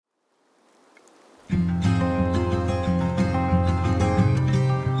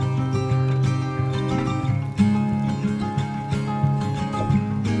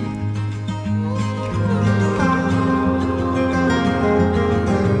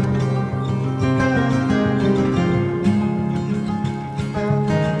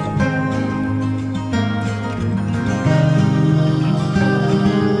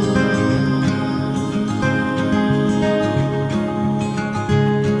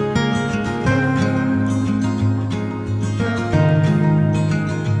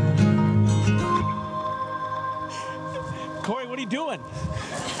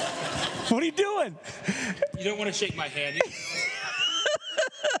to shake my hand.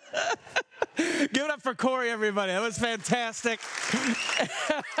 Give it up for Corey, everybody. That was fantastic.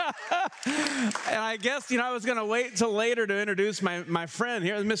 And I guess, I was going to wait until later to introduce my friend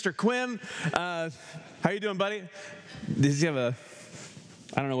here, Mr. Quinn. How you doing, buddy? Does he have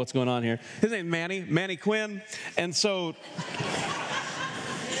I don't know what's going on here. His name's Manny Quinn. And so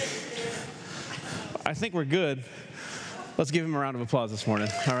I think we're good. Let's give him a round of applause this morning.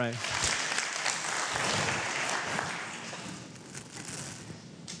 All right.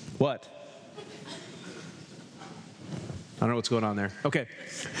 What? I don't know what's going on there. Okay.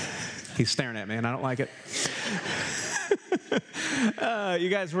 He's staring at me, and I don't like it. You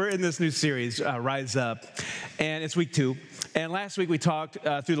guys, we're in this new series, Rise Up, and it's week 2. And last week we talked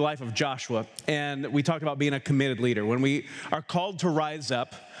through the life of Joshua, and we talked about being a committed leader. When we are called to rise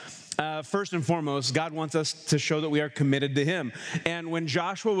up, first and foremost, God wants us to show that we are committed to Him. And when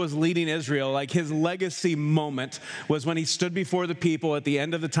Joshua was leading Israel, like his legacy moment was when he stood before the people at the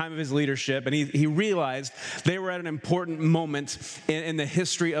end of the time of his leadership, and he realized they were at an important moment in the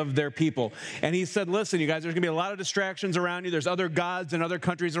history of their people. And he said, listen, you guys, there's going to be a lot of distractions around you. There's other gods and other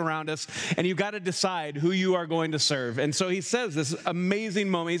countries around us, and you've got to decide who you are going to serve. And so he says this amazing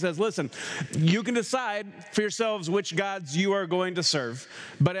moment. He says, listen, you can decide for yourselves which gods you are going to serve,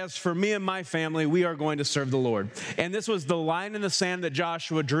 but as for me and my family, we are going to serve the Lord. And this was the line in the sand that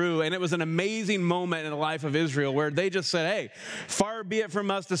Joshua drew, and it was an amazing moment in the life of Israel where they just said, hey, far be it from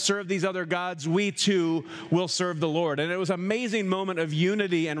us to serve these other gods, we too will serve the Lord. And it was an amazing moment of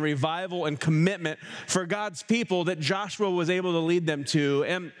unity and revival and commitment for God's people that Joshua was able to lead them to.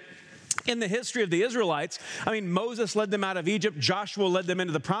 And in the history of the Israelites, Moses led them out of Egypt. Joshua led them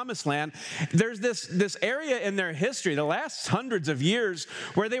into the promised land. There's this area in their history, the last hundreds of years,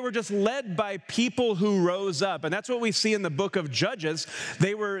 where they were just led by people who rose up. And that's what we see in the book of Judges.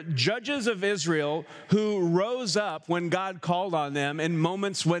 They were judges of Israel who rose up when God called on them in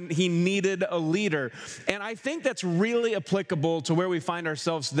moments when He needed a leader. And I think that's really applicable to where we find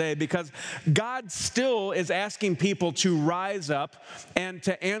ourselves today, because God still is asking people to rise up and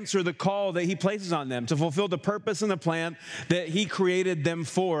to answer the call that He places on them, to fulfill the purpose and the plan that He created them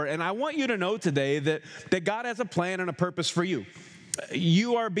for. And I want you to know today that God has a plan and a purpose for you.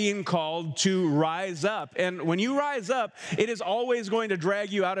 You are being called to rise up. And when you rise up, it is always going to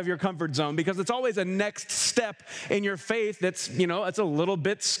drag you out of your comfort zone, because it's always a next step in your faith that's, it's a little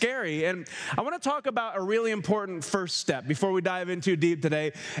bit scary. And I want to talk about a really important first step before we dive in too deep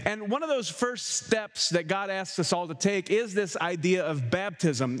today. And one of those first steps that God asks us all to take is this idea of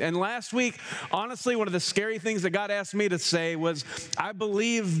baptism. And last week, honestly, one of the scary things that God asked me to say was, I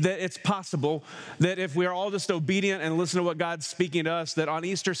believe that it's possible that if we are all just obedient and listen to what God's speaking to us, that on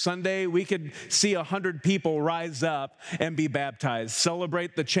Easter Sunday, we could see 100 people rise up and be baptized,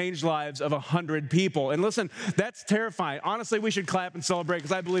 celebrate the changed lives of 100 people. And listen, that's terrifying. Honestly, we should clap and celebrate,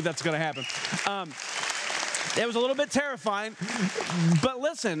 because I believe that's going to happen. It was a little bit terrifying, but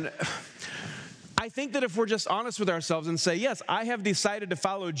listen, I think that if we're just honest with ourselves and say, yes, I have decided to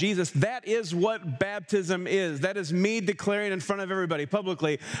follow Jesus, that is what baptism is. That is me declaring in front of everybody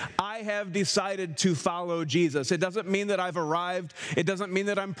publicly, I have decided to follow Jesus. It doesn't mean that I've arrived. It doesn't mean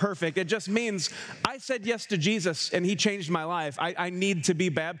that I'm perfect. It just means I said yes to Jesus and He changed my life. I need to be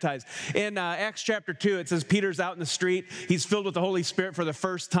baptized. In Acts chapter 2, it says Peter's out in the street. He's filled with the Holy Spirit for the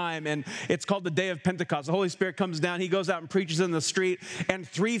first time, and it's called the Day of Pentecost. The Holy Spirit comes down. He goes out and preaches in the street, and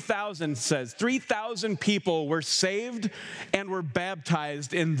 3,000 people were saved and were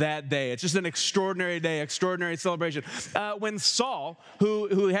baptized in that day. It's just an extraordinary day, extraordinary celebration. When Saul,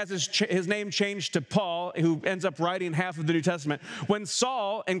 who has his name changed to Paul, who ends up writing half of the New Testament, when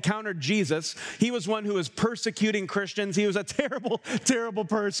Saul encountered Jesus, he was one who was persecuting Christians. He was a terrible, terrible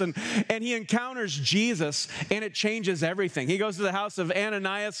person. And he encounters Jesus, and it changes everything. He goes to the house of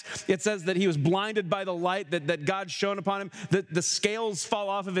Ananias. It says that he was blinded by the light that God shone upon him. The scales fall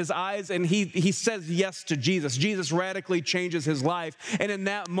off of his eyes, and he says yes to Jesus. Jesus radically changes his life, and in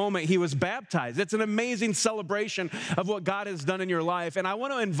that moment, he was baptized. It's an amazing celebration of what God has done in your life, and I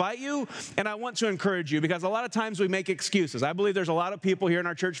want to invite you, and I want to encourage you, because a lot of times we make excuses. I believe there's a lot of people here in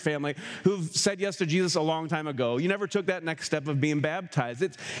our church family who've said yes to Jesus a long time ago. You never took that next step of being baptized.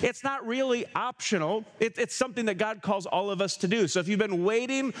 It's not really optional. It's something that God calls all of us to do. So if you've been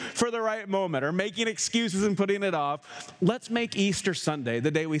waiting for the right moment or making excuses and putting it off, let's make Easter Sunday the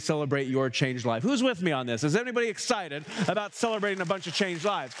day we celebrate your changed life. Who's with me on this? Is anybody excited about celebrating a bunch of changed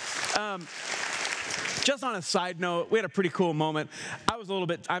lives? Just on a side note, we had a pretty cool moment. I was a little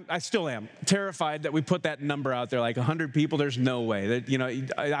bit, I still am, terrified that we put that number out there, like 100 people. There's no way.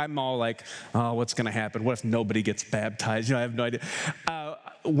 That, I'm all like, oh, what's going to happen? What if nobody gets baptized? I have no idea.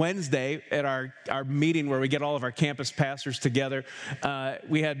 Wednesday at our meeting where we get all of our campus pastors together,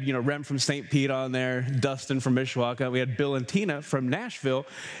 we had, Rem from St. Pete on there, Dustin from Mishawaka, we had Bill and Tina from Nashville.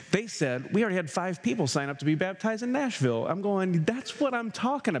 They said, we already had 5 people sign up to be baptized in Nashville. I'm going, that's what I'm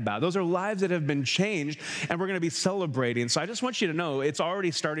talking about. Those are lives that have been changed, and we're going to be celebrating. So I just want you to know it's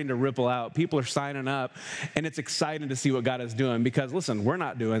already starting to ripple out. People are signing up, and it's exciting to see what God is doing because, listen, we're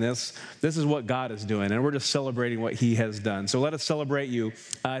not doing this. This is what God is doing, and we're just celebrating what he has done. So let us celebrate you.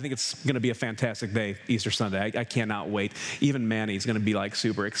 I think it's going to be a fantastic day, Easter Sunday. I cannot wait. Even Manny's going to be like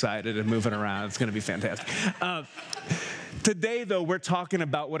super excited and moving around. It's going to be fantastic. Today, though, we're talking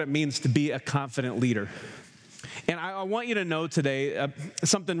about what it means to be a confident leader. And I want you to know today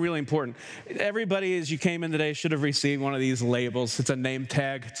something really important. Everybody, as you came in today, should have received one of these labels. It's a name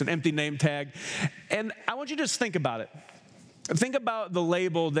tag. It's an empty name tag. And I want you to just think about it. Think about the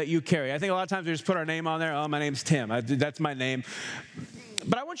label that you carry. I think a lot of times we just put our name on there. Oh, my name's Tim. That's my name.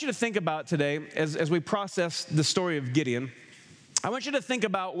 But I want you to think about today, as we process the story of Gideon, I want you to think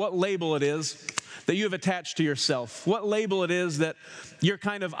about what label it is that you have attached to yourself, what label it is that you're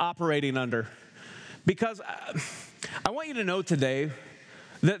kind of operating under. Because I want you to know today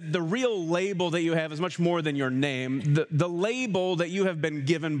that the real label that you have is much more than your name. The label that you have been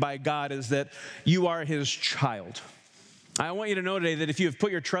given by God is that you are his child. I want you to know today that if you have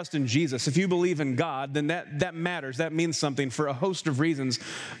put your trust in Jesus, if you believe in God, then that matters. That means something for a host of reasons.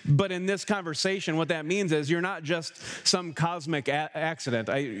 But in this conversation, what that means is you're not just some cosmic accident.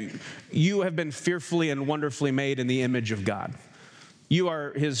 You have been fearfully and wonderfully made in the image of God. You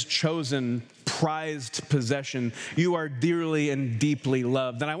are his chosen, prized possession. You are dearly and deeply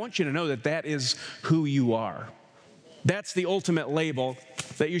loved. And I want you to know that that is who you are. That's the ultimate label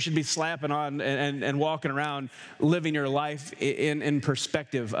that you should be slapping on and walking around, living your life in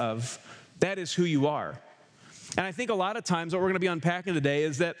perspective of. That is who you are. And I think a lot of times what we're going to be unpacking today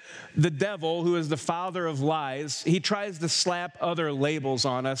is that the devil, who is the father of lies, he tries to slap other labels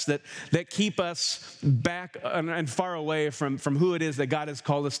on us that keep us back and far away from who it is that God has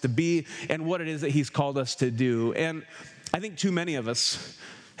called us to be and what it is that he's called us to do. And I think too many of us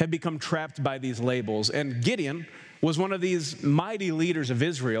have become trapped by these labels. And Gideon was one of these mighty leaders of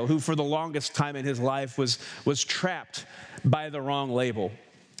Israel who for the longest time in his life was trapped by the wrong label.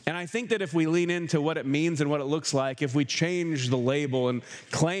 And I think that if we lean into what it means and what it looks like, if we change the label and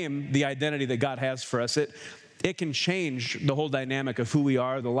claim the identity that God has for us, it can change the whole dynamic of who we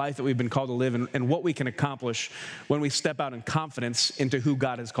are, the life that we've been called to live, and what we can accomplish when we step out in confidence into who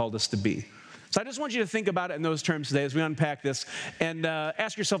God has called us to be. So I just want you to think about it in those terms today as we unpack this and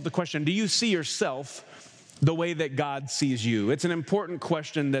ask yourself the question, do you see yourself the way that God sees you? It's an important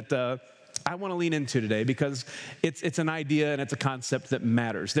question that I want to lean into today because it's an idea and it's a concept that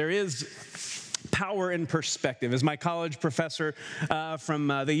matters. There is power in perspective. As my college professor from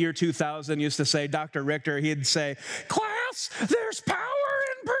the year 2000 used to say, Dr. Richter, he'd say, "Class, there's power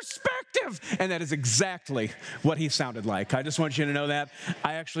in perspective." And that is exactly what he sounded like. I just want you to know that.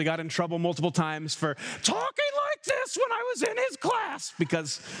 I actually got in trouble multiple times for talking like this when I was in his class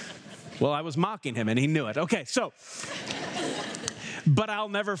because, well, I was mocking him and he knew it. Okay, so... But I'll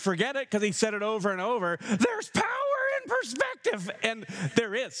never forget it because he said it over and over. There's power in perspective. And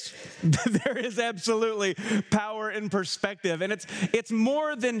there is. There is absolutely power in perspective. And it's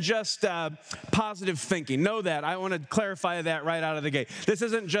more than just positive thinking. Know that. I want to clarify that right out of the gate. This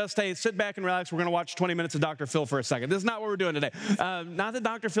isn't just, hey, sit back and relax. We're going to watch 20 minutes of Dr. Phil for a second. This is not what we're doing today. Not that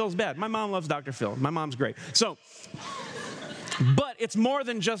Dr. Phil's bad. My mom loves Dr. Phil. My mom's great. So, but it's more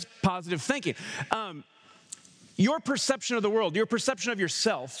than just positive thinking. Your perception of the world, your perception of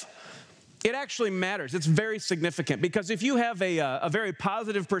yourself, it actually matters. It's very significant because if you have a very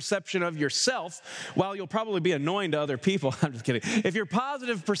positive perception of yourself, while you'll probably be annoying to other people, I'm just kidding. If you're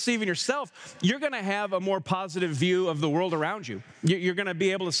positive perceiving yourself, you're going to have a more positive view of the world around you. You're going to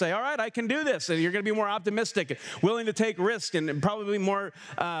be able to say, all right, I can do this. And you're going to be more optimistic, willing to take risks, and probably more,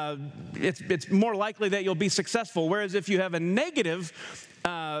 it's more likely that you'll be successful. Whereas if you have a negative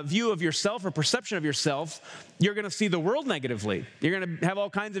view of yourself or perception of yourself, you're going to see the world negatively. You're going to have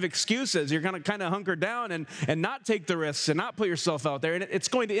all kinds of excuses. You're going to kind of hunker down and not take the risks and not put yourself out there. And it's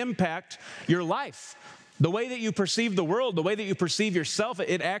going to impact your life. The way that you perceive the world, the way that you perceive yourself,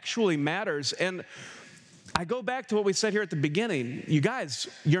 it actually matters. And I go back to what we said here at the beginning. You guys,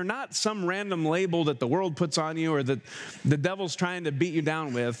 you're not some random label that the world puts on you or that the devil's trying to beat you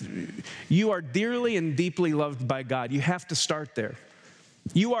down with. You are dearly and deeply loved by God. You have to start there.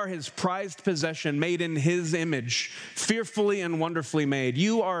 You are his prized possession, made in his image, fearfully and wonderfully made.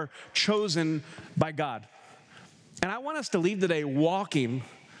 You are chosen by God. And I want us to leave today walking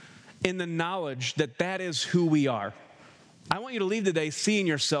in the knowledge that that is who we are. I want you to leave today seeing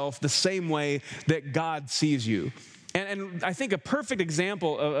yourself the same way that God sees you. And I think a perfect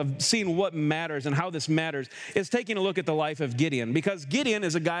example of seeing what matters and how this matters is taking a look at the life of Gideon. Because Gideon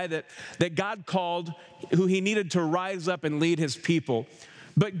is a guy that God called, who he needed to rise up and lead his people.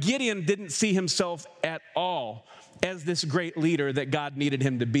 But Gideon didn't see himself at all as this great leader that God needed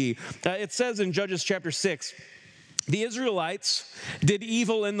him to be. It says in Judges chapter 6, the Israelites did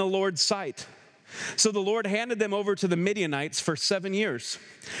evil in the Lord's sight. So the Lord handed them over to the Midianites for 7 years.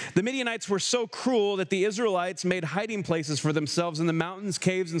 The Midianites were so cruel that the Israelites made hiding places for themselves in the mountains,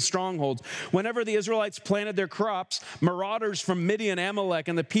 caves, and strongholds. Whenever the Israelites planted their crops, marauders from Midian, Amalek,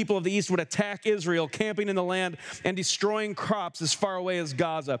 and the people of the east would attack Israel, camping in the land and destroying crops as far away as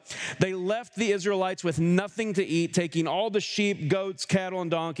Gaza. They left the Israelites with nothing to eat, taking all the sheep, goats, cattle, and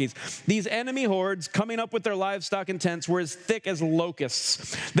donkeys. These enemy hordes, coming up with their livestock and tents, were as thick as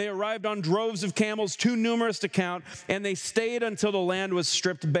locusts. They arrived on droves of camels, too numerous to count, and they stayed until the land was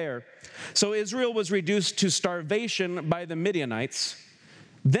stripped bare. So Israel was reduced to starvation by the Midianites.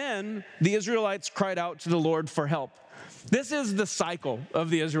 Then the Israelites cried out to the Lord for help. This is the cycle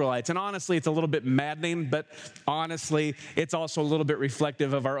of the Israelites. And honestly, it's a little bit maddening, but honestly, it's also a little bit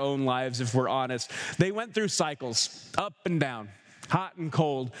reflective of our own lives if we're honest. They went through cycles, up and down, hot and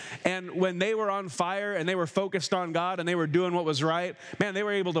cold. And when they were on fire and they were focused on God and they were doing what was right, man, they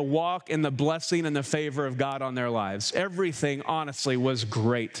were able to walk in the blessing and the favor of God on their lives. Everything, honestly, was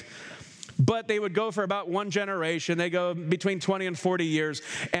great. But they would go for about one generation. They go between 20 and 40 years,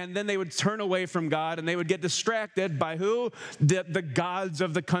 and then they would turn away from God, and they would get distracted by who? The gods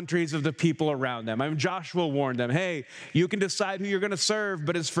of the countries of the people around them. I mean, Joshua warned them, hey, you can decide who you're going to serve,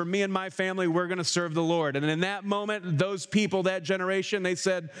 but as for me and my family, we're going to serve the Lord. And in that moment, those people, that generation, they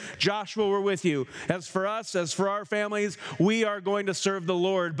said, Joshua, we're with you. As for us, as for our families, we are going to serve the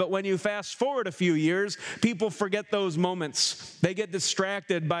Lord. But when you fast forward a few years, people forget those moments. They get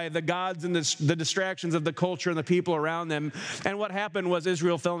distracted by the gods and the distractions of the culture and the people around them. And what happened was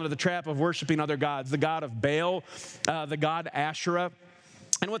Israel fell into the trap of worshiping other gods, the god of Baal, the god Asherah.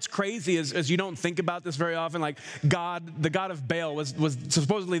 And what's crazy is you don't think about this very often, like the god of Baal was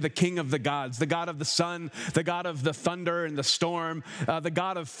supposedly the king of the gods, the god of the sun, the god of the thunder and the storm, the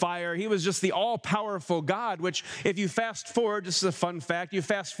god of fire. He was just the all-powerful God, which if you fast forward, just as a fun fact, you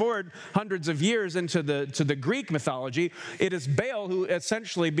fast forward hundreds of years into the Greek mythology, it is Baal who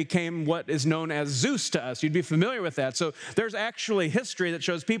essentially became what is known as Zeus to us. You'd be familiar with that. So there's actually history that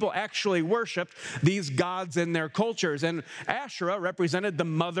shows people actually worshiped these gods in their cultures. And Asherah represented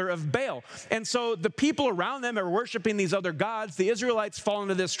the mother of Baal. And so the people around them are worshiping these other gods. The Israelites fall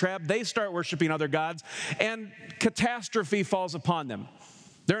into this trap. They start worshiping other gods, and catastrophe falls upon them.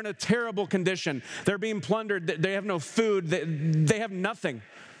 They're in a terrible condition. They're being plundered. They have no food. They have nothing.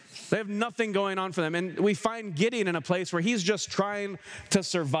 They have nothing going on for them. And we find Gideon in a place where he's just trying to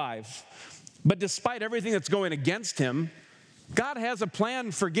survive. But despite everything that's going against him, God has a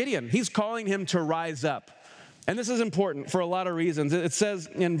plan for Gideon. He's calling him to rise up. And this is important for a lot of reasons. It says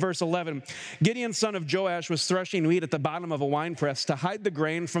in verse 11, Gideon, son of Joash, was threshing wheat at the bottom of a winepress to hide the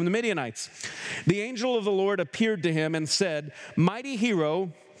grain from the Midianites. The angel of the Lord appeared to him and said, mighty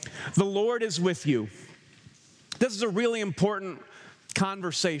hero, the Lord is with you. This is a really important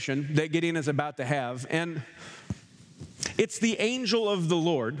conversation that Gideon is about to have. And it's the angel of the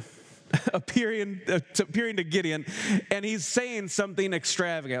Lord appearing to Gideon, and he's saying something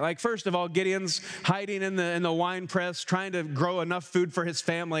extravagant. Like, first of all, Gideon's hiding in the wine press, trying to grow enough food for his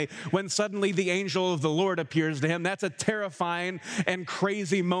family, when suddenly the angel of the Lord appears to him. That's a terrifying and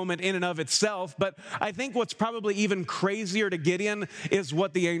crazy moment in and of itself. But I think what's probably even crazier to Gideon is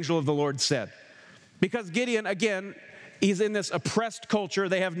what the angel of the Lord said. Because Gideon, again, he's in this oppressed culture.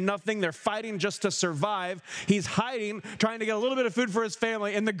 They have nothing. They're fighting just to survive. He's hiding, trying to get a little bit of food for his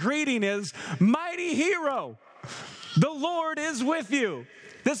family. And the greeting is, mighty hero, the Lord is with you.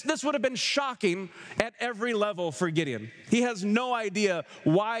 This would have been shocking at every level for Gideon. He has no idea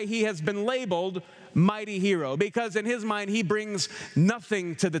why he has been labeled mighty hero, because in his mind, he brings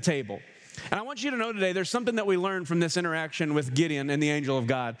nothing to the table. And I want you to know today, there's something that we learned from this interaction with Gideon and the angel of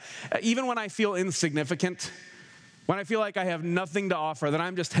God. Even when I feel insignificant, when I feel like I have nothing to offer, that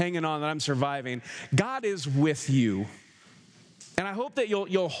I'm just hanging on, that I'm surviving, God is with you. And I hope that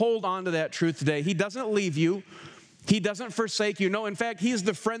you'll hold on to that truth today. He doesn't leave you. He doesn't forsake you. No, in fact, he's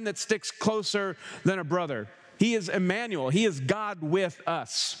the friend that sticks closer than a brother. He is Emmanuel. He is God with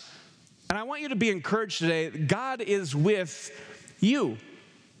us. And I want you to be encouraged today. God is with you.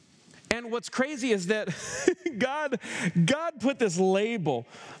 And what's crazy is that God put this label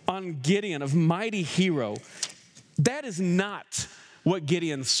on Gideon of mighty hero. That is not what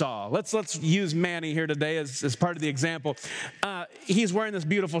Gideon saw. Let's use Manny here today as part of the example. He's wearing this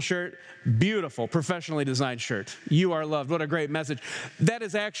beautiful shirt, beautiful, professionally designed shirt. You are loved. What a great message. That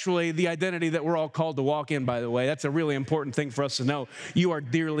is actually the identity that we're all called to walk in, by the way. That's a really important thing for us to know. You are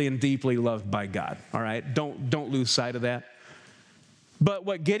dearly and deeply loved by God, all right? Don't lose sight of that. But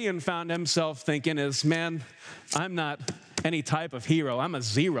what Gideon found himself thinking is, man, I'm not any type of hero. I'm a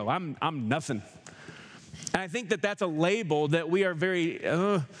zero. I'm nothing. And I think that that's a label that we are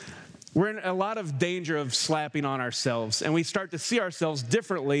we're in a lot of danger of slapping on ourselves. And we start to see ourselves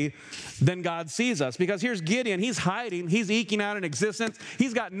differently than God sees us. Because here's Gideon. He's hiding. He's eking out an existence.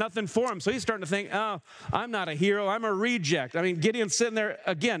 He's got nothing for him. So he's starting to think, oh, I'm not a hero. I'm a reject. I mean, Gideon's sitting there,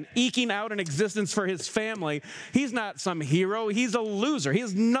 again, eking out an existence for his family. He's not some hero. He's a loser. He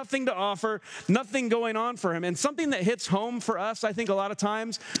has nothing to offer, nothing going on for him. And something that hits home for us, I think a lot of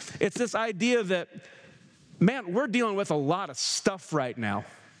times, it's this idea that, man, we're dealing with a lot of stuff right now.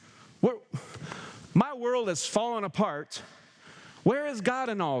 My world is falling apart. Where is God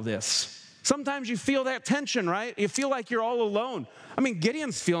in all this? Sometimes you feel that tension, right? You feel like you're all alone. I mean,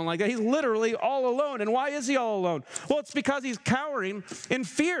 Gideon's feeling like that. He's literally all alone. And why is he all alone? Well, it's because he's cowering in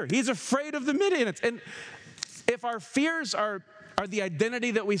fear. He's afraid of the Midianites. And if our fears are the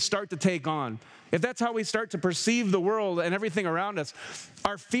identity that we start to take on, if that's how we start to perceive the world and everything around us,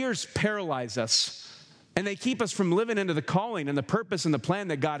 our fears paralyze us. And they keep us from living into the calling and the purpose and the plan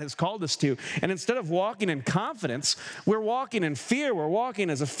that God has called us to. And instead of walking in confidence, we're walking in fear. We're walking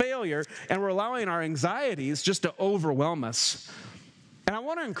as a failure, and we're allowing our anxieties just to overwhelm us. And I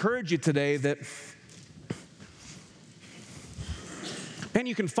want to encourage you today that, man,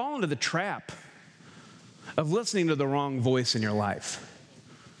 you can fall into the trap of listening to the wrong voice in your life.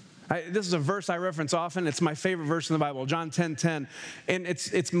 This is a verse I reference often. It's my favorite verse in the Bible, John 10:10. And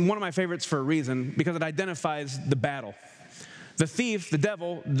it's one of my favorites for a reason, because it identifies the battle. The thief, the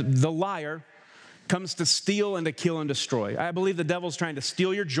devil, the liar, comes to steal and to kill and destroy. I believe the devil's trying to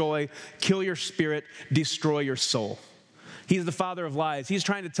steal your joy, kill your spirit, destroy your soul. He's the father of lies. He's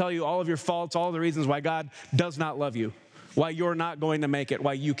trying to tell you all of your faults, all the reasons why God does not love you, why you're not going to make it,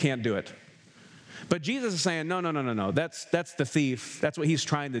 why you can't do it. But Jesus is saying, no. That's the thief. That's what he's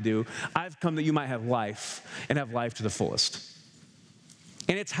trying to do. I've come that you might have life, and have life to the fullest.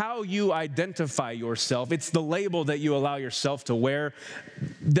 And it's how you identify yourself. It's the label that you allow yourself to wear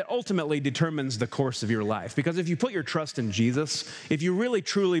that ultimately determines the course of your life. Because if you put your trust in Jesus, if you really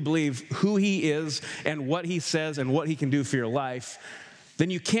truly believe who he is and what he says and what he can do for your life, then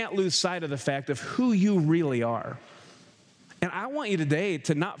you can't lose sight of the fact of who you really are. And I want you today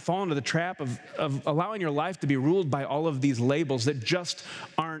to not fall into the trap of allowing your life to be ruled by all of these labels that just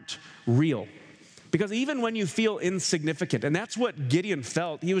aren't real. Because even when you feel insignificant, and that's what Gideon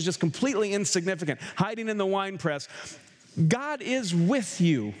felt, he was just completely insignificant, hiding in the winepress. God is with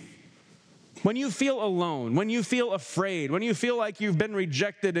you. When you feel alone, when you feel afraid, when you feel like you've been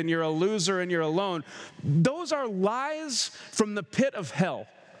rejected and you're a loser and you're alone, those are lies from the pit of hell.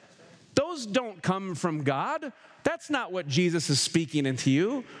 Those don't come from God. That's not what Jesus is speaking into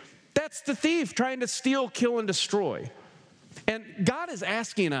you. That's the thief trying to steal, kill, and destroy. And God is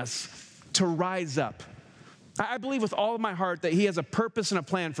asking us to rise up. I believe with all of my heart that he has a purpose and a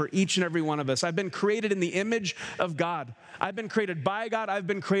plan for each and every one of us. I've been created in the image of God. I've been created by God. I've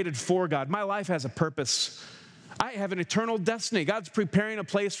been created for God. My life has a purpose. I have an eternal destiny. God's preparing a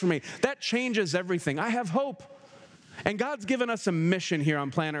place for me. That changes everything. I have hope. And God's given us a mission here on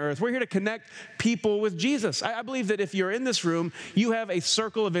planet Earth. We're here to connect people with Jesus. I believe that if you're in this room, you have a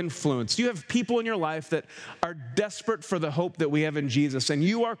circle of influence. You have people in your life that are desperate for the hope that we have in Jesus. And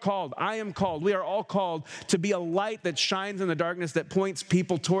you are called, I am called, we are all called to be a light that shines in the darkness that points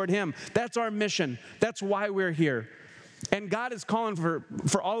people toward him. That's our mission. That's why we're here. And God is calling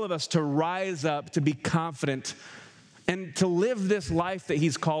for all of us to rise up, to be confident, and to live this life that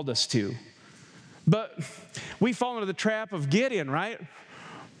he's called us to. But we fall into the trap of Gideon, right?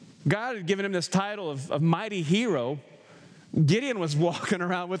 God had given him this title of mighty hero. Gideon was walking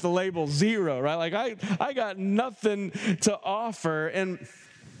around with the label zero, right? Like, I got nothing to offer. And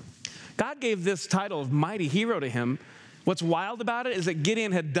God gave this title of mighty hero to him. What's wild about it is that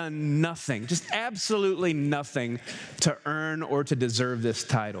Gideon had done nothing, just absolutely nothing to earn or to deserve this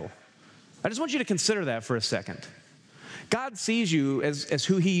title. I just want you to consider that for a second. God sees you as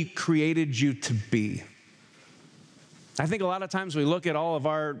who he created you to be. I think a lot of times we look at all of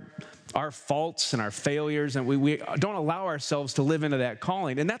our our faults and our failures, and we don't allow ourselves to live into that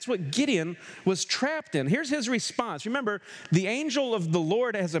calling. And that's what Gideon was trapped in. Here's his response. Remember, the angel of the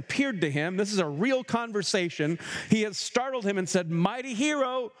Lord has appeared to him. This is a real conversation. He has startled him and said, "Mighty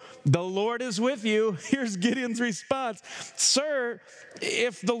hero, the Lord is with you." Here's Gideon's response. "Sir,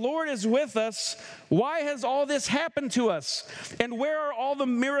 if the Lord is with us, why has all this happened to us? And where are all the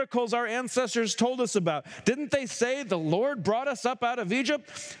miracles our ancestors told us about? Didn't they say the Lord brought us up out of Egypt?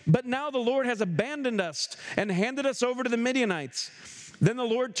 But now the Lord has abandoned us and handed us over to the Midianites." Then the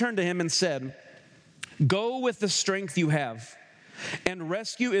Lord turned to him and said, "Go with the strength you have and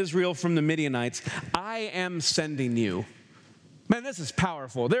rescue Israel from the Midianites. I am sending you." Man, this is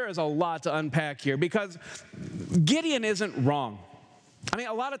powerful. There is a lot to unpack here because Gideon isn't wrong. I mean,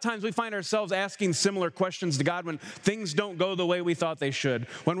 a lot of times we find ourselves asking similar questions to God when things don't go the way we thought they should.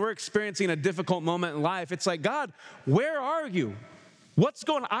 When we're experiencing a difficult moment in life, it's like, "God, where are you? What's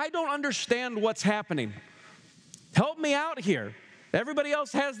going on? I don't understand what's happening. Help me out here. Everybody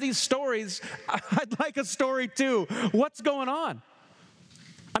else has these stories. I'd like a story too. What's going on?"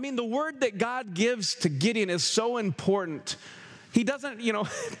 I mean, the word that God gives to Gideon is so important. He doesn't,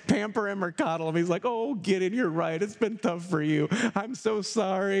 pamper him or coddle him. He's like, "Oh, Gideon, you're right. It's been tough for you. I'm so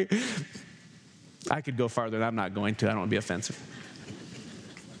sorry." I could go farther, and I'm not going to. I don't want to be offensive.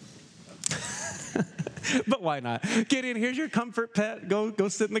 But why not? Gideon, here's your comfort pet. Go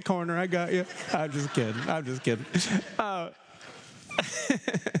sit in the corner. I got you. I'm just kidding.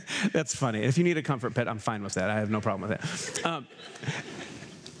 That's funny. If you need a comfort pet, I'm fine with that. I have no problem with that.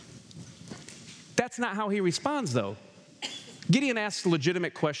 That's not how he responds, though. Gideon asks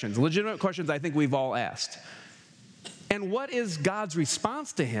legitimate questions I think we've all asked. And what is God's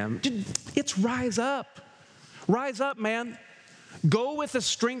response to him? It's rise up. Rise up, man. Go with the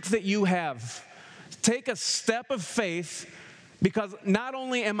strength that you have. Take a step of faith because not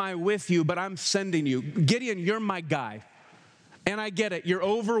only am I with you, but I'm sending you. Gideon, you're my guy. And I get it. You're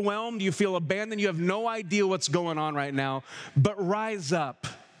overwhelmed. You feel abandoned. You have no idea what's going on right now. But rise up.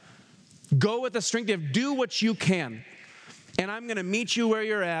 Go with the strength you have. Do what you can. And I'm going to meet you where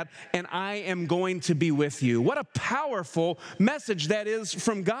you're at, and I am going to be with you. What a powerful message that is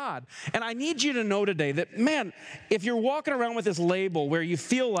from God. And I need you to know today that, man, if you're walking around with this label where you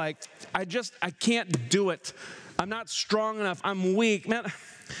feel like, I can't do it. I'm not strong enough. I'm weak. Man,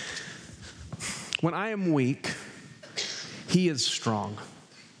 when I am weak, He is strong.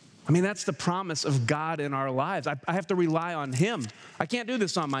 I mean, that's the promise of God in our lives. I have to rely on Him. I can't do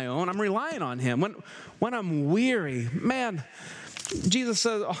this on my own. I'm relying on Him. When I'm weary, man, Jesus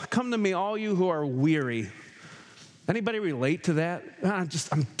says, "Oh, come to me, all you who are weary." Anybody relate to that?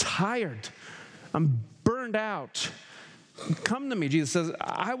 I'm tired. I'm burned out. Come to me, Jesus says,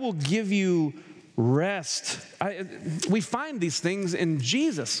 "I will give you rest." We find these things in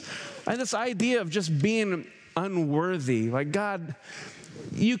Jesus. And this idea of just being unworthy, like, God,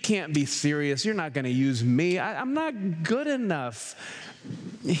 you can't be serious. You're not going to use me. I'm not good enough.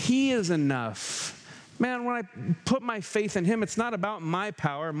 He is enough. Man, when I put my faith in Him, it's not about my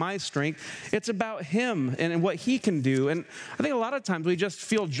power, my strength. It's about Him and what He can do. And I think a lot of times we just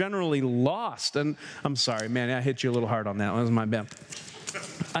feel generally lost. And I'm sorry, man, I hit you a little hard on that one. That was my bad.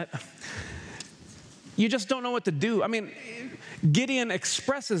 You just don't know what to do. I mean, Gideon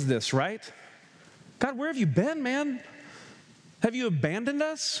expresses this, right? God, where have you been, man? Have you abandoned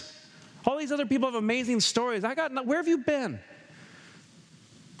us? All these other people have amazing stories. Where have you been?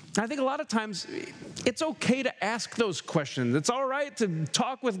 I think a lot of times it's okay to ask those questions. It's all right to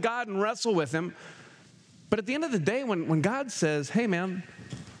talk with God and wrestle with Him. But at the end of the day, when God says, "Hey, man,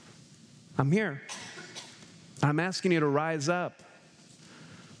 I'm here. I'm asking you to rise up,"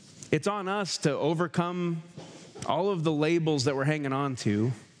 it's on us to overcome all of the labels that we're hanging on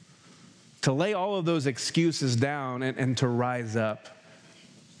to lay all of those excuses down and to rise up.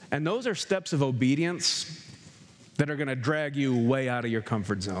 And those are steps of obedience that are going to drag you way out of your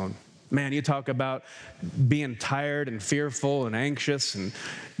comfort zone. Man, you talk about being tired and fearful and anxious and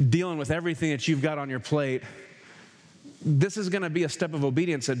dealing with everything that you've got on your plate. This is going to be a step of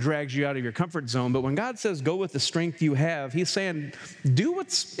obedience that drags you out of your comfort zone. But when God says, "Go with the strength you have," He's saying, do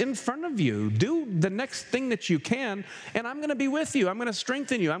what's in front of you. Do the next thing that you can, and I'm going to be with you. I'm going to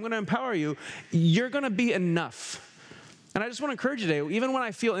strengthen you. I'm going to empower you. You're going to be enough. And I just want to encourage you today, even when I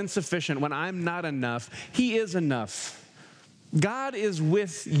feel insufficient, when I'm not enough, He is enough. God is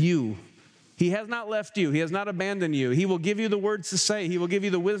with you. He has not left you. He has not abandoned you. He will give you the words to say. He will give you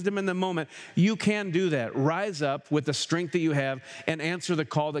the wisdom in the moment. You can do that. Rise up with the strength that you have and answer the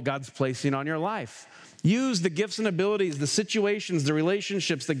call that God's placing on your life. Use the gifts and abilities, the situations, the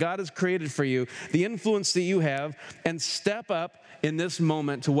relationships that God has created for you, the influence that you have, and step up in this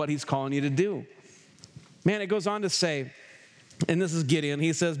moment to what he's calling you to do. Man, it goes on to say, and this is Gideon,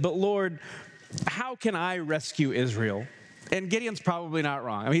 he says, "But Lord, how can I rescue Israel?" And Gideon's probably not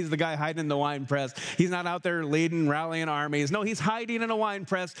wrong. I mean, he's the guy hiding in the wine press. He's not out there leading, rallying armies. No, he's hiding in a wine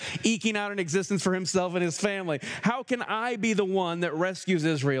press, eking out an existence for himself and his family. How can I be the one that rescues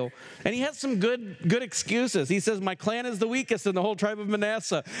Israel? And he has some good excuses. He says, my clan is the weakest in the whole tribe of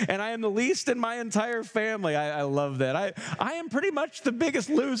Manasseh, and I am the least in my entire family. I love that. I am pretty much the biggest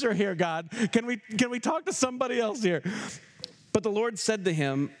loser here, God. Can we talk to somebody else here? But the Lord said to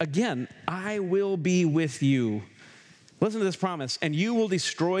him, again, I will be with you. Listen to this promise, and you will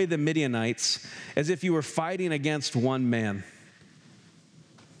destroy the Midianites as if you were fighting against one man.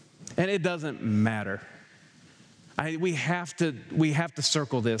 And it doesn't matter. We have to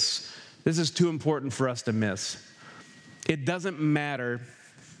circle this. This is too important for us to miss. It doesn't matter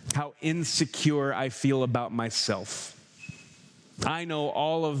how insecure I feel about myself. I know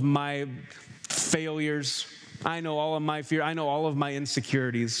all of my failures. I know all of my fear. I know all of my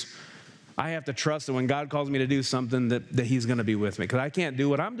insecurities. I have to trust that when God calls me to do something that he's going to be with me, because I can't do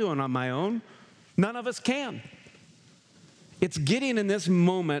what I'm doing on my own. None of us can. It's Gideon in this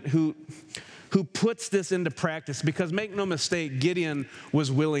moment who puts this into practice, because make no mistake, Gideon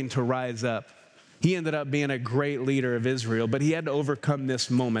was willing to rise up. He ended up being a great leader of Israel, but he had to overcome this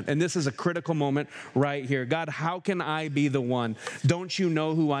moment. And this is a critical moment right here. God, how can I be the one? Don't you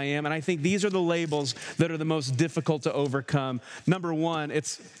know who I am? And I think these are the labels that are the most difficult to overcome. Number one,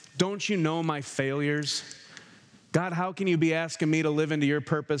 it's, don't you know my failures? God, how can you be asking me to live into your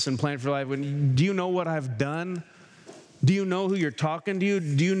purpose and plan for life? Do you know what I've done? Do you know who you're talking to?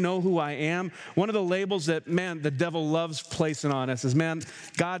 Do you know who I am? One of the labels that, man, the devil loves placing on us is, man,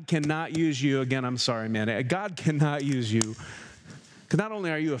 God cannot use you. Again, I'm sorry, man. God cannot use you. Because not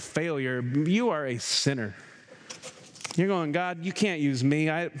only are you a failure, you are a sinner. You're going, God, you can't use me.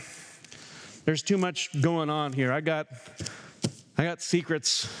 There's too much going on here. I got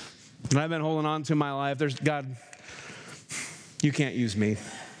secrets that I've been holding on to in my life. God, you can't use me.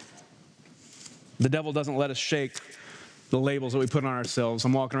 The devil doesn't let us shake the labels that we put on ourselves.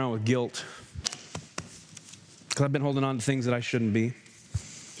 I'm walking around with guilt because I've been holding on to things that I shouldn't be.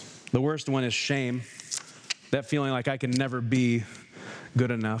 The worst one is shame, that feeling like I can never be good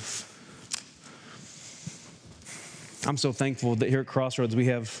enough. I'm so thankful that here at Crossroads we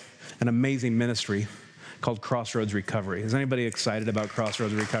have an amazing ministry called Crossroads Recovery. Is anybody excited about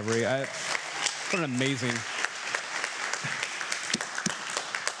Crossroads Recovery? What an amazing...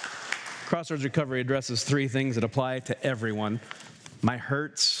 Crossroads Recovery addresses three things that apply to everyone. My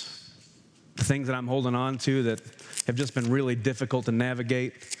hurts, the things that I'm holding on to that have just been really difficult to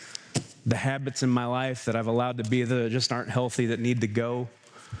navigate, the habits in my life that I've allowed to be that just aren't healthy, that need to go.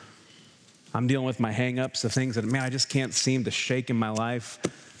 I'm dealing with my hang-ups, the things that, man, I just can't seem to shake in my life.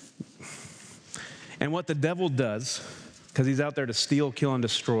 And what the devil does, because he's out there to steal, kill, and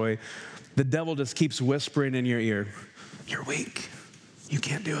destroy, the devil just keeps whispering in your ear, you're weak, you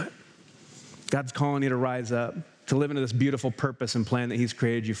can't do it. God's calling you to rise up, to live into this beautiful purpose and plan that he's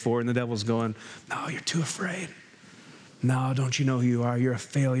created you for. And the devil's going, no, you're too afraid. No, don't you know who you are? You're a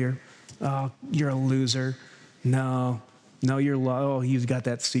failure. Oh, you're a loser. No, you're low. Oh, you've got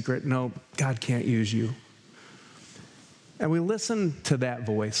that secret. No, God can't use you. And we listen to that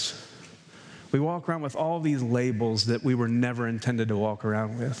voice. We walk around with all these labels that we were never intended to walk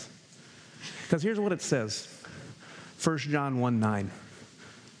around with. Because here's what it says. 1 John 1:9.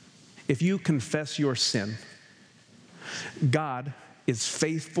 If you confess your sin, God is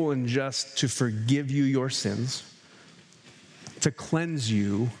faithful and just to forgive you your sins, to cleanse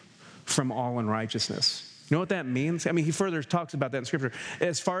you from all unrighteousness. You know what that means? I mean, he further talks about that in Scripture.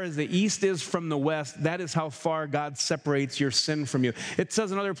 As far as the east is from the west, that is how far God separates your sin from you. It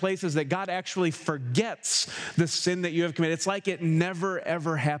says in other places that God actually forgets the sin that you have committed. It's like it never,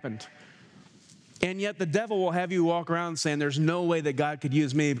 ever happened. And yet the devil will have you walk around saying, there's no way that God could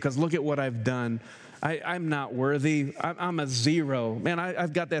use me because look at what I've done. I'm not worthy. I'm a zero. Man,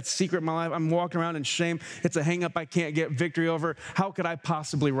 I've got that secret in my life. I'm walking around in shame. It's a hang up I can't get victory over. How could I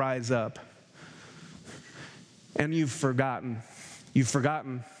possibly rise up? And you've forgotten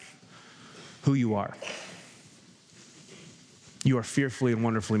who you are. You are fearfully and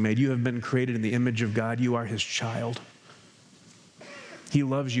wonderfully made. You have been created in the image of God. You are his child. He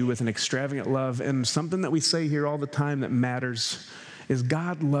loves you with an extravagant love. And something that we say here all the time that matters is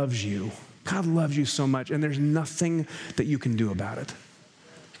God loves you God loves you so much, and there's nothing that you can do about it.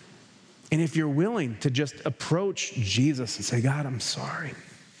 And if you're willing to just approach Jesus and say, God, I'm sorry.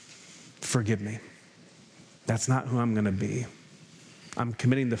 Forgive me. That's not who I'm going to be. I'm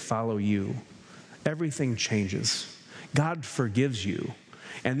committing to follow you. Everything changes. God forgives you.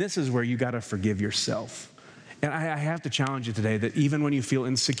 And this is where you got to forgive yourself. And I have to challenge you today that even when you feel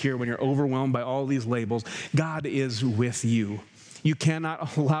insecure, when you're overwhelmed by all these labels, God is with you. You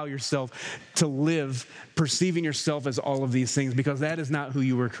cannot allow yourself to live perceiving yourself as all of these things, because that is not who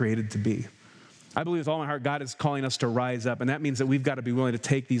you were created to be. I believe with all my heart, God is calling us to rise up, and that means that we've got to be willing to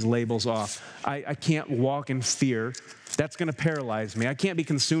take these labels off. I can't walk in fear. That's going to paralyze me. I can't be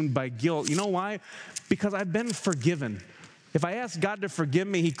consumed by guilt. You know why? Because I've been forgiven. If I ask God to forgive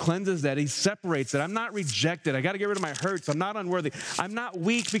me, he cleanses that. He separates it. I'm not rejected. I got to get rid of my hurts. I'm not unworthy. I'm not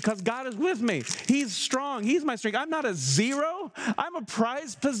weak because God is with me. He's strong. He's my strength. I'm not a zero. I'm a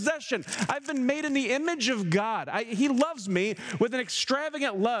prized possession. I've been made in the image of God. He loves me with an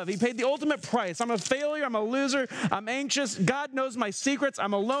extravagant love. He paid the ultimate price. I'm a failure. I'm a loser. I'm anxious. God knows my secrets.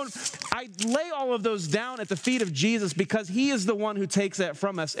 I'm alone. I lay all of those down at the feet of Jesus because he is the one who takes that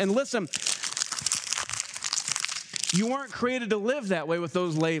from us. And listen, you weren't created to live that way with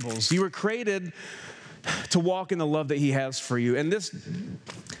those labels. You were created to walk in the love that he has for you. And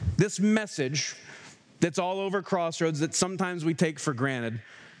this message that's all over Crossroads that sometimes we take for granted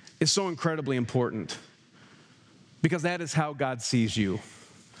is so incredibly important, because that is how God sees you.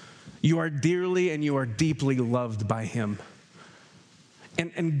 You are dearly and you are deeply loved by him.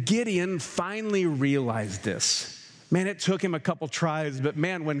 And Gideon finally realized this. Man, it took him a couple tries, but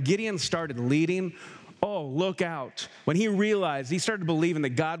man, when Gideon started leading, oh, look out. When he realized, he started believing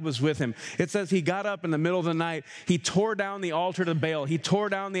that God was with him. It says he got up in the middle of the night. He tore down the altar to Baal. He tore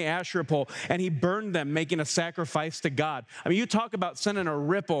down the Asherah pole, and he burned them, making a sacrifice to God. I mean, you talk about sending a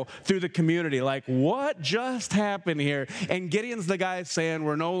ripple through the community. Like, what just happened here? And Gideon's the guy saying,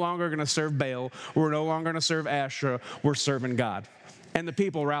 we're no longer going to serve Baal. We're no longer going to serve Asherah. We're serving God. And the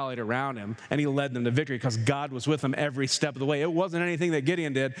people rallied around him, and he led them to victory because God was with him every step of the way. It wasn't anything that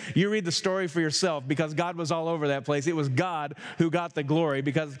Gideon did. You read the story for yourself, because God was all over that place. It was God who got the glory,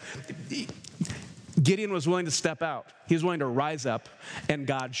 because Gideon was willing to step out. He was willing to rise up, and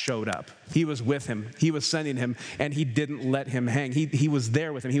God showed up. He was with him. He was sending him, and he didn't let him hang. He was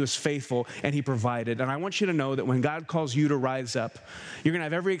there with him. He was faithful, and he provided. And I want you to know that when God calls you to rise up, you're going to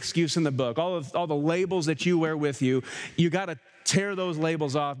have every excuse in the book. All the labels that you wear with you, you got to tear those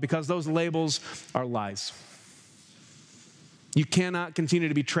labels off, because those labels are lies. You cannot continue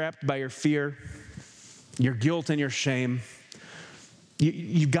to be trapped by your fear, your guilt, and your shame.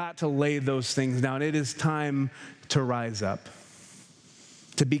 You got to lay those things down. It is time to rise up,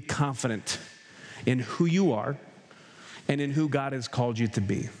 to be confident in who you are and in who God has called you to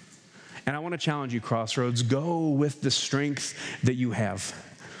be. And I want to challenge you, Crossroads, go with the strength that you have.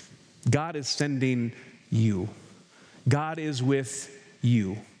 God is sending you. God is with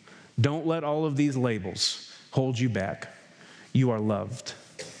you. Don't let all of these labels hold you back. You are loved.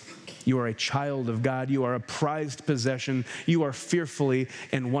 You are a child of God. You are a prized possession. You are fearfully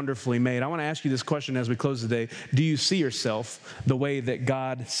and wonderfully made. I want to ask you this question as we close today. Do you see yourself the way that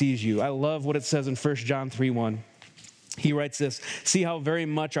God sees you? I love what it says in 1 John 3:1. He writes this: see how very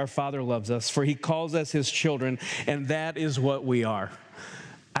much our Father loves us, for he calls us his children, and that is what we are.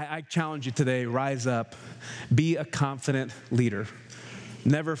 I challenge you today, rise up, be a confident leader.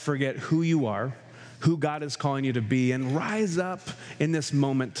 Never forget who you are, who God is calling you to be, and rise up in this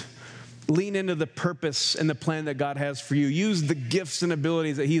moment. Lean into the purpose and the plan that God has for you. Use the gifts and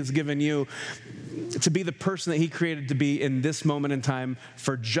abilities that he has given you to be the person that he created to be in this moment in time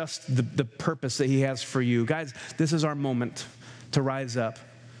for just the purpose that he has for you. Guys, this is our moment to rise up.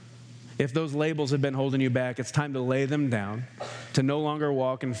 If those labels have been holding you back, it's time to lay them down, to no longer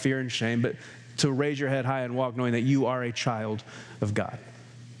walk in fear and shame, but to raise your head high and walk knowing that you are a child of God.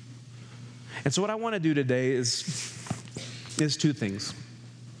 And so what I want to do today is two things.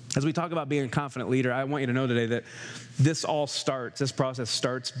 As we talk about being a confident leader, I want you to know today that this process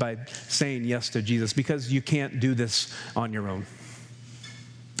starts by saying yes to Jesus, because you can't do this on your own.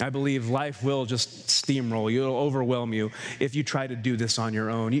 I believe life will just steamroll you. It'll overwhelm you if you try to do this on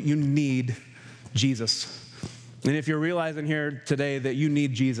your own. You need Jesus. And if you're realizing here today that you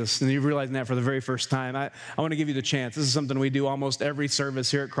need Jesus, and you're realizing that for the very first time, I want to give you the chance. This is something we do almost every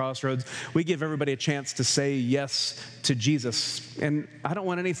service here at Crossroads. We give everybody a chance to say yes to Jesus. And I don't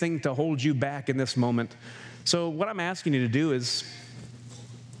want anything to hold you back in this moment. So what I'm asking you to do is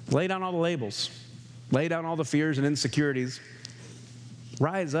lay down all the labels. Lay down all the fears and insecurities.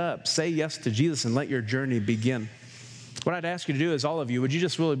 Rise up, say yes to Jesus, and let your journey begin. What I'd ask you to do is, all of you, would you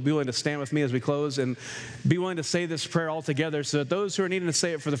just really be willing to stand with me as we close and be willing to say this prayer all together so that those who are needing to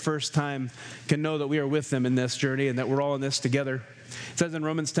say it for the first time can know that we are with them in this journey and that we're all in this together. It says in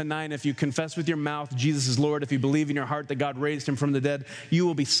Romans 10:9, if you confess with your mouth Jesus is Lord, if you believe in your heart that God raised him from the dead, you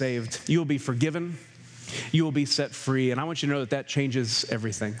will be saved. You will be forgiven. You will be set free. And I want you to know that that changes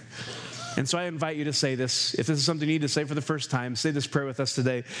everything. And so I invite you to say this. If this is something you need to say for the first time, say this prayer with us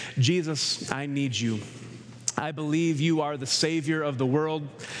today. Jesus, I need you. I believe you are the Savior of the world,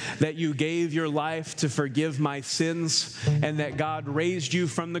 that you gave your life to forgive my sins, and that God raised you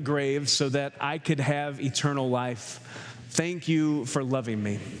from the grave so that I could have eternal life. Thank you for loving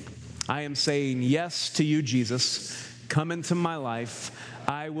me. I am saying yes to you, Jesus. Come into my life.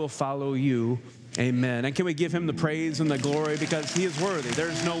 I will follow you. Amen. And can we give him the praise and the glory because he is worthy.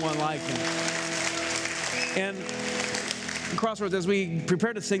 There's no one like him. And Crossroads, as we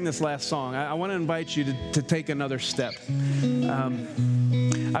prepare to sing this last song, I want to invite you to take another step.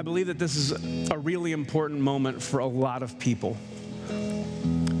 I believe that this is a really important moment for a lot of people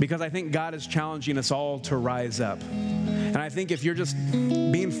because I think God is challenging us all to rise up. And I think if you're just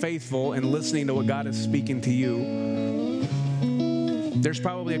being faithful and listening to what God is speaking to you, there's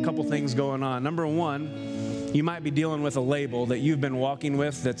probably a couple things going on. Number one, you might be dealing with a label that you've been walking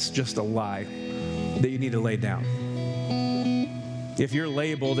with that's just a lie that you need to lay down. If your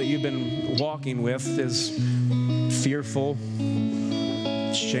label that you've been walking with is fearful,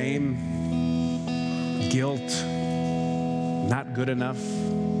 shame, guilt, not good enough,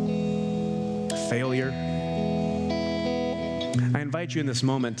 failure, I invite you in this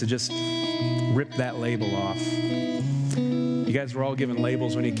moment to just rip that label off. You guys were all given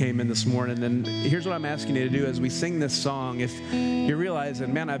labels when you came in this morning, and here's what I'm asking you to do as we sing this song. If you're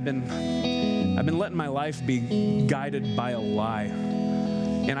realizing, man, I've been letting my life be guided by a lie,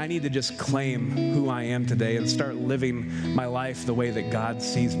 and I need to just claim who I am today and start living my life the way that God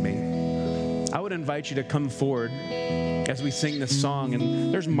sees me, I would invite you to come forward as we sing this song.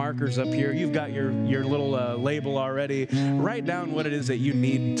 And there's markers up here. You've got your little label already. Write down what it is that you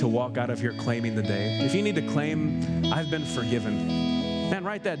need to walk out of here claiming today. If you need to claim, I've been forgiven, man,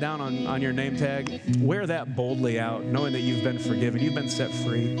 write that down on your name tag. Wear that boldly out, knowing that you've been forgiven. You've been set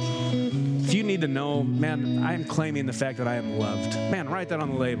free. If you need to know, man, I am claiming the fact that I am loved, man, write that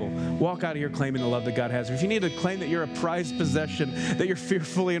on the label. Walk out of here claiming the love that God has. If you need to claim that you're a prized possession, that you're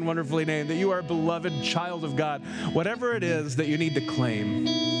fearfully and wonderfully named, that you are a beloved child of God, whatever it is that you need to claim,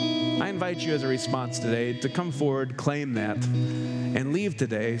 I invite you as a response today to come forward, claim that, and leave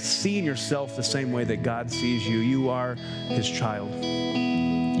today seeing yourself the same way that God sees you. You are his child.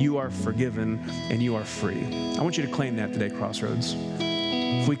 You are forgiven and you are free. I want you to claim that today, Crossroads.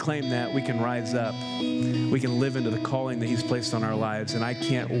 If we claim that, we can rise up. We can live into the calling that he's placed on our lives. And I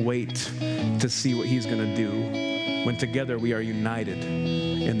can't wait to see what he's going to do when together we are united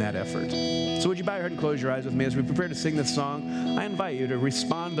in that effort. So would you bow your head and close your eyes with me as we prepare to sing this song? I invite you to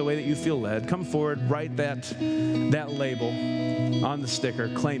respond the way that you feel led. Come forward, write that label on the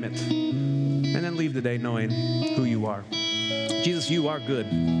sticker, claim it, and then leave the day knowing who you are. Jesus, you are good.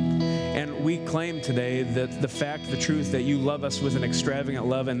 And we claim today that the fact, the truth that you love us with an extravagant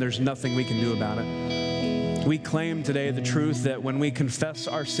love and there's nothing we can do about it. We claim today the truth that when we confess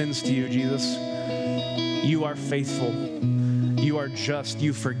our sins to you, Jesus, you are faithful. You are just.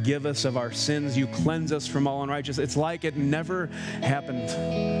 You forgive us of our sins. You cleanse us from all unrighteousness. It's like it never happened.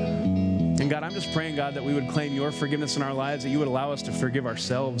 And God, I'm just praying, God, that we would claim your forgiveness in our lives, that you would allow us to forgive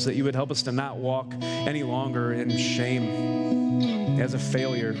ourselves, that you would help us to not walk any longer in shame as a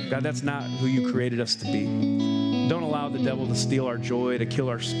failure. God, that's not who you created us to be. Don't allow the devil to steal our joy, to kill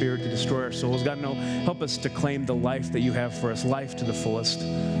our spirit, to destroy our souls. God, no, help us to claim the life that you have for us, life to the fullest.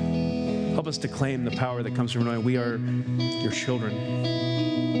 Help us to claim the power that comes from knowing we are your children.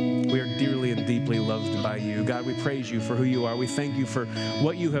 We are dearly and deeply loved by you. God, we praise you for who you are. We thank you for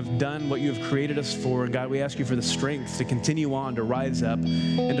what you have done, what you have created us for. And God, we ask you for the strength to continue on, to rise up,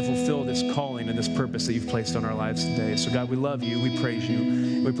 and to fulfill this calling and this purpose that you've placed on our lives today. So God, we love you. We praise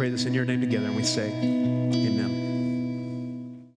you. We pray this in your name together, and we say, amen.